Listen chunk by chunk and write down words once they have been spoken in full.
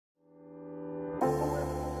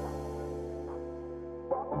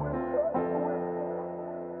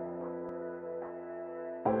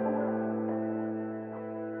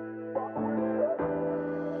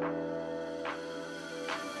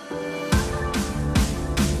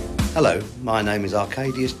Hello, my name is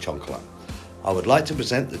Arcadius Chonkola. I would like to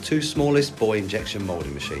present the two smallest boy injection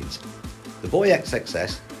moulding machines. The Boy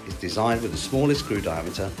XXS is designed with the smallest screw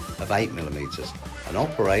diameter of 8mm and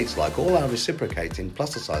operates like all our reciprocating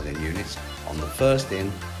plasticizing units on the first in,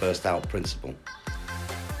 first out principle.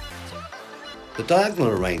 The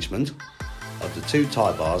diagonal arrangement of the two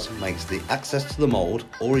tie bars makes the access to the mould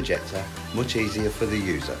or ejector much easier for the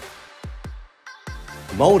user.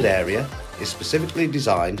 The mould area is specifically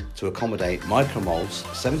designed to accommodate micro moulds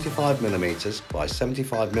 75mm by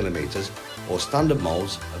 75mm or standard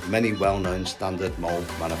moulds of many well-known standard mould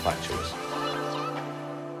manufacturers.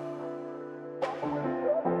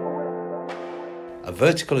 A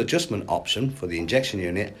vertical adjustment option for the injection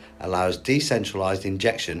unit allows decentralized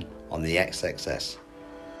injection on the XXS.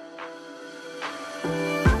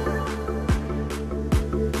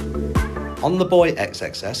 On the Boy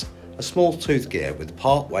XXS, a small tooth gear with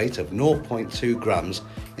part weight of 0.2 grams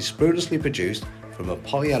is spruelessly produced from a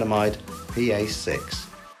polyaramide PA6.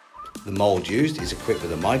 The mould used is equipped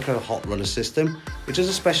with a micro hot runner system, which has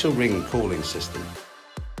a special ring cooling system.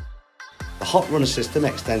 The hot runner system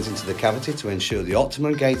extends into the cavity to ensure the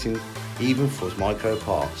optimum gating even for micro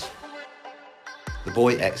parts. The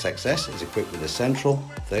Boy XXS is equipped with a central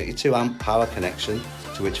 32 amp power connection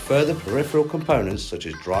to which further peripheral components such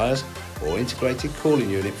as dryers or integrated cooling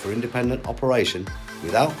unit for independent operation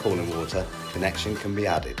without cooling water connection can be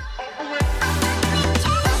added.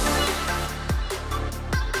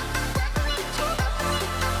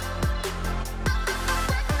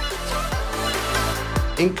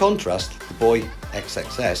 In contrast to the Boy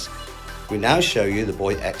XXS, we now show you the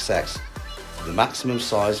Boy XS, the maximum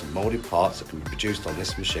size moulded parts that can be produced on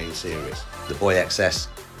this machine series. The Boy XS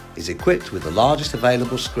is equipped with the largest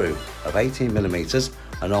available screw of 18mm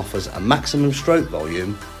and offers a maximum stroke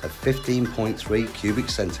volume of 15.3 cubic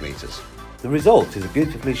centimetres. The result is a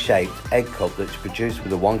beautifully shaped egg cup that is produced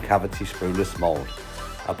with a one cavity screwless mould.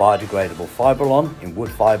 A biodegradable fibrillon in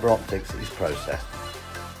wood fibre optics is processed.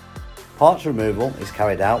 Parts removal is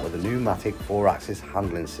carried out with a pneumatic 4-axis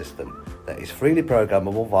handling system that is freely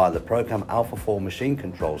programmable via the Program Alpha 4 machine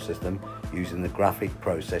control system using the graphic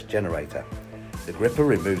process generator. The gripper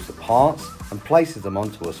removes the parts and places them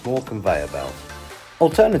onto a small conveyor belt.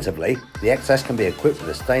 Alternatively, the XS can be equipped with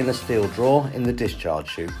a stainless steel drawer in the discharge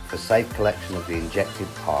chute for safe collection of the injected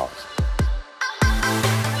parts.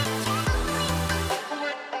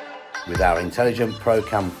 With our intelligent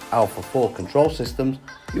Program Alpha 4 control systems,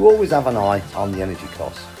 you always have an eye on the energy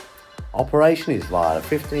costs. Operation is via a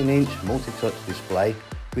 15-inch multi-touch display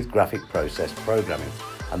with graphic process programming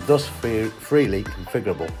and thus freely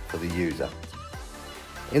configurable for the user.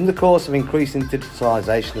 In the course of increasing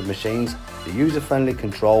digitalisation of machines, the user-friendly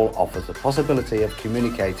control offers the possibility of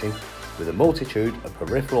communicating with a multitude of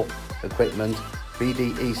peripheral equipment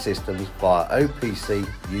BDE systems via OPC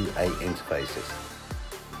UA interfaces.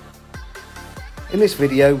 In this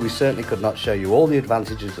video, we certainly could not show you all the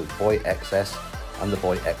advantages of the Boy XS and the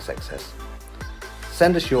Boy XXS.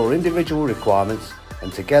 Send us your individual requirements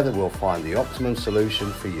and together we'll find the optimum solution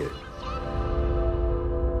for you.